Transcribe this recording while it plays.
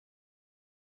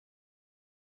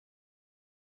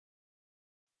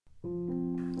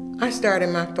I started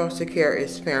my foster care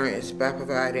experience by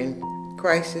providing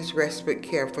crisis respite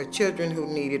care for children who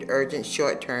needed urgent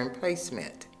short-term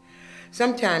placement.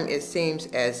 Sometimes it seems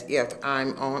as if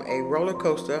I'm on a roller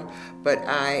coaster, but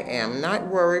I am not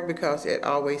worried because it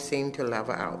always seems to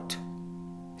level out.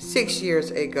 6 years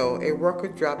ago, a worker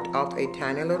dropped off a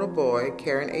tiny little boy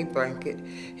carrying a blanket.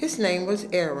 His name was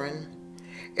Aaron.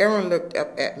 Aaron looked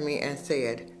up at me and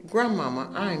said,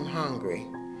 "Grandmama, I'm hungry."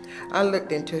 I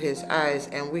looked into his eyes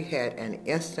and we had an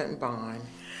instant bond.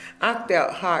 I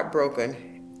felt heartbroken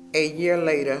a year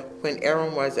later when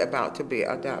Aaron was about to be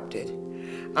adopted.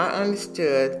 I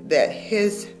understood that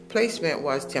his placement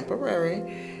was temporary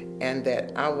and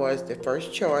that I was the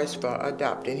first choice for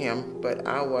adopting him, but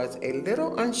I was a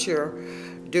little unsure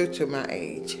due to my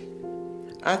age.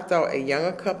 I thought a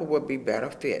younger couple would be better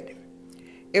fit.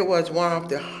 It was one of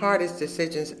the hardest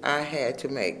decisions I had to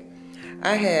make.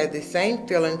 I had the same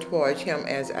feeling towards him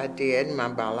as I did my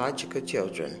biological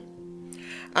children.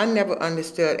 I never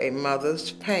understood a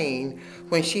mother's pain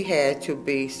when she had to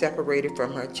be separated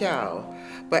from her child,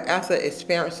 but after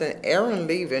experiencing Aaron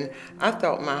leaving, I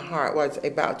thought my heart was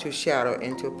about to shatter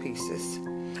into pieces.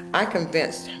 I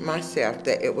convinced myself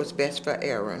that it was best for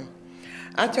Aaron.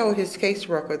 I told his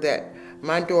caseworker that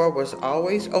my door was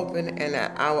always open and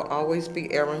that I would always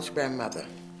be Aaron's grandmother.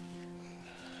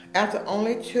 After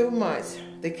only 2 months,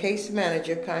 the case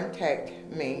manager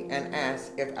contacted me and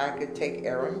asked if I could take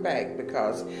Aaron back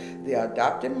because the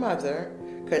adopted mother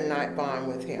could not bond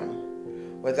with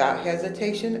him. Without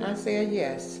hesitation, I said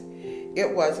yes.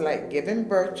 It was like giving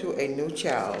birth to a new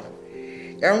child.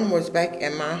 Aaron was back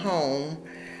in my home,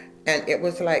 and it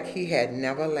was like he had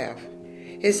never left.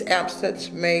 His absence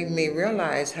made me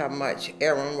realize how much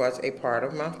Aaron was a part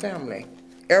of my family.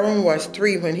 Aaron was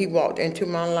 3 when he walked into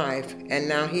my life, and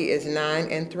now he is 9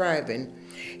 and thriving.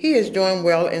 He is doing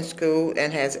well in school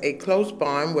and has a close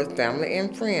bond with family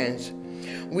and friends.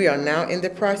 We are now in the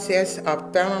process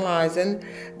of finalizing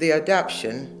the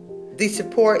adoption. The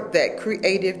support that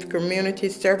Creative Community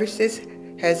Services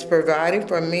has provided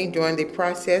for me during the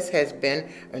process has been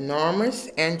enormous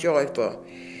and joyful.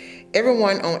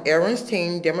 Everyone on Aaron's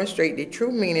team demonstrates the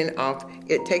true meaning of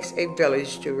it takes a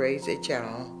village to raise a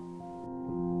child.